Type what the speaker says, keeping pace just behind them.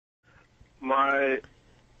my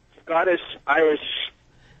Scottish-Irish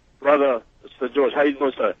brother, Sir George. How you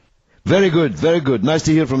doing, sir? Very good, very good. Nice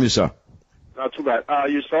to hear from you, sir. Not too bad.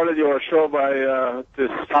 You started your show by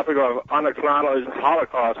this topic of unacknowledged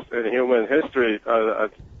Holocaust in human history.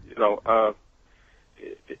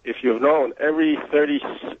 If you've known, every 30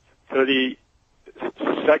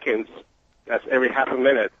 seconds, that's every half a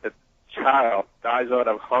minute, a child dies out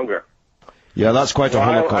of hunger. Yeah, that's quite a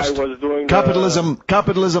holocaust.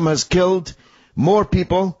 Capitalism has killed more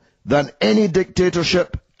people than any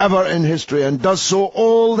dictatorship ever in history, and does so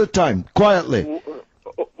all the time, quietly.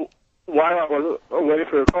 While I was waiting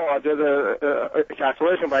for your call, I did a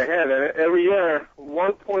calculation by hand, and every year,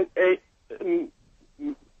 1.8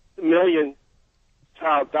 million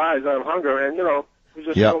child dies out of hunger, and we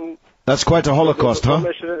just don't. That's quite a holocaust, huh?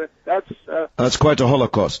 That's quite a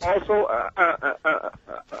holocaust. Also,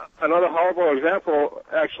 another horrible example,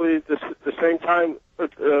 actually, the same time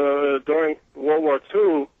during World War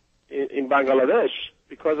II in Bangladesh,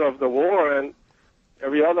 because of the war and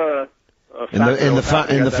every other in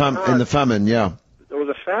the famine, yeah. There was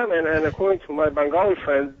a famine, and according to my Bengali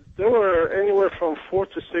friends, there were anywhere from 4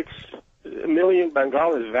 to 6 million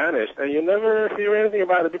Bengalis vanished, and you never hear anything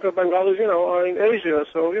about it because Bengalis, are in Asia,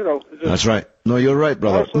 so That's right. No, you're right,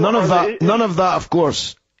 brother. None of that, of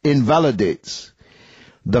course, invalidates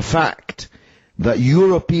the fact that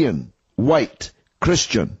European, white,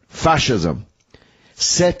 Christian fascism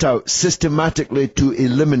set out systematically to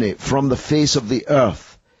eliminate from the face of the earth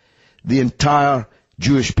the entire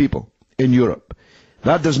Jewish people in Europe.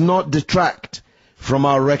 That does not detract from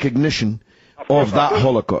our recognition of that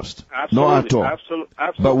Holocaust. Absolutely, not at all. Absolutely.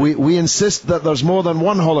 But we insist that there's more than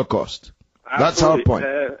one Holocaust. Absolutely. That's our point.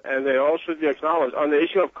 And they all should be acknowledged. On the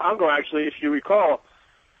issue of Congo, actually, if you recall,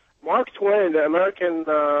 Mark Twain, the American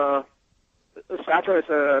satirist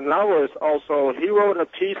and novelist, also, he wrote a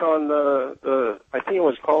piece on the I think it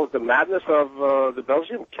was called The Madness of the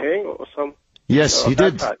Belgian King or some. Yes, he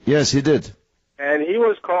did. Yes, he did. And he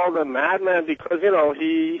was called a madman because,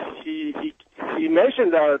 he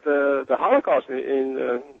mentioned the Holocaust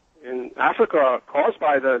in Africa caused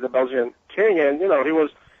by the Belgian king, and, he was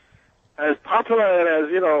as popular and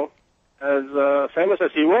as famous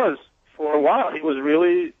as he was for a while. He was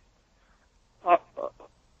really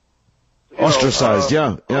ostracized,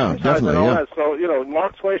 definitely, yeah. So,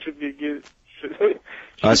 Mark Twain should be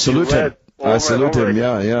I salute him. I salute him,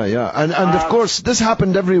 yeah. And of course, this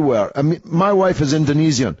happened everywhere. I mean, my wife is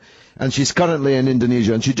Indonesian, and she's currently in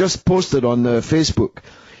Indonesia, and she just posted on Facebook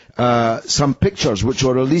some pictures which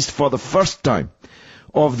were released for the first time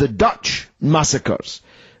of the Dutch massacres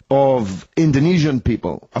of Indonesian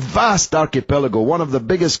people, a vast archipelago, one of the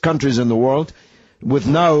biggest countries in the world, with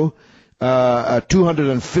now a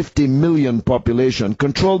 250 million population,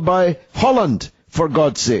 controlled by Holland, for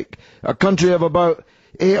God's sake, a country of about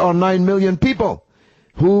 8 or 9 million people,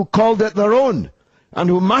 who called it their own, and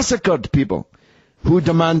who massacred people, who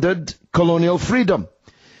demanded colonial freedom.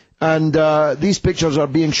 And these pictures are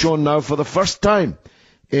being shown now for the first time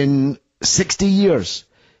in 60 years.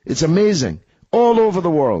 It's amazing. All over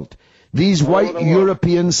the world, these white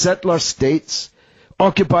European settler states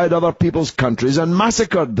occupied other people's countries and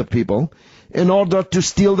massacred the people in order to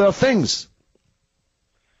steal their things.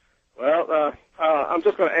 Well, I'm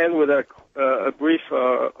just going to end with a brief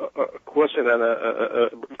question and a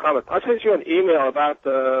comment. I sent you an email about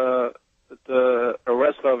the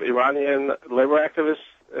arrest of Iranian labor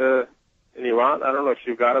activists in Iran. I don't know if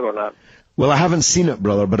you got it or not. Well, I haven't seen it,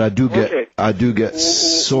 brother, but I do get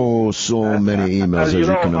so many emails, as you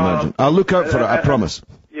can imagine. I'll look out for it, I promise.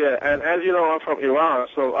 Yeah, and as you know, I'm from Iran,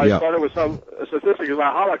 so I started with some statistics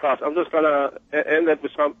about Holocaust. I'm just going to end up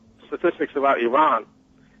with some statistics about Iran.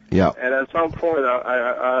 Yeah. And at some point,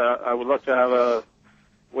 I would love to have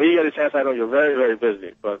when you get a chance, I know you're very, very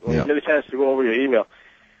busy, but when you get a chance to go over your email.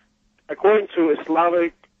 According to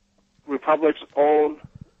Islamic Republic's own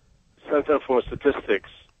Center for Statistics,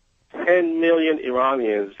 10 million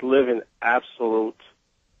Iranians live in absolute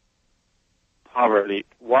poverty,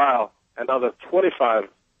 while another 25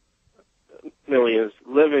 million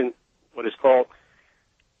live in what is called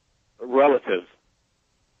relative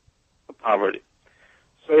poverty.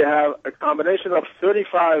 So you have a combination of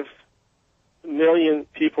 35 million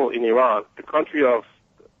people in Iran, a country of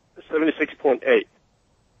 76.8.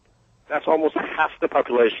 That's almost half the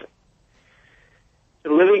population.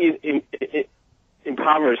 Living in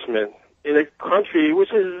impoverishment in a country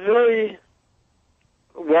which is very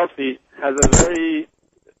wealthy, has a very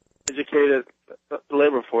educated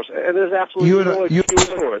labor force, and there's absolutely no excuse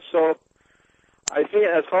for it. So I think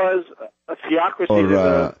as far as a theocracy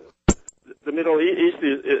the Middle East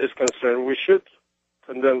is concerned, we should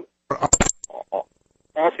condemn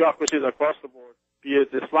all theocracies across the board, be it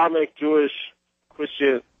Islamic, Jewish,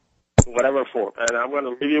 Christian, whatever form. And I'm going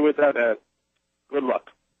to leave you with that, and good luck.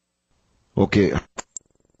 Okay.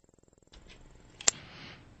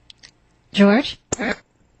 George?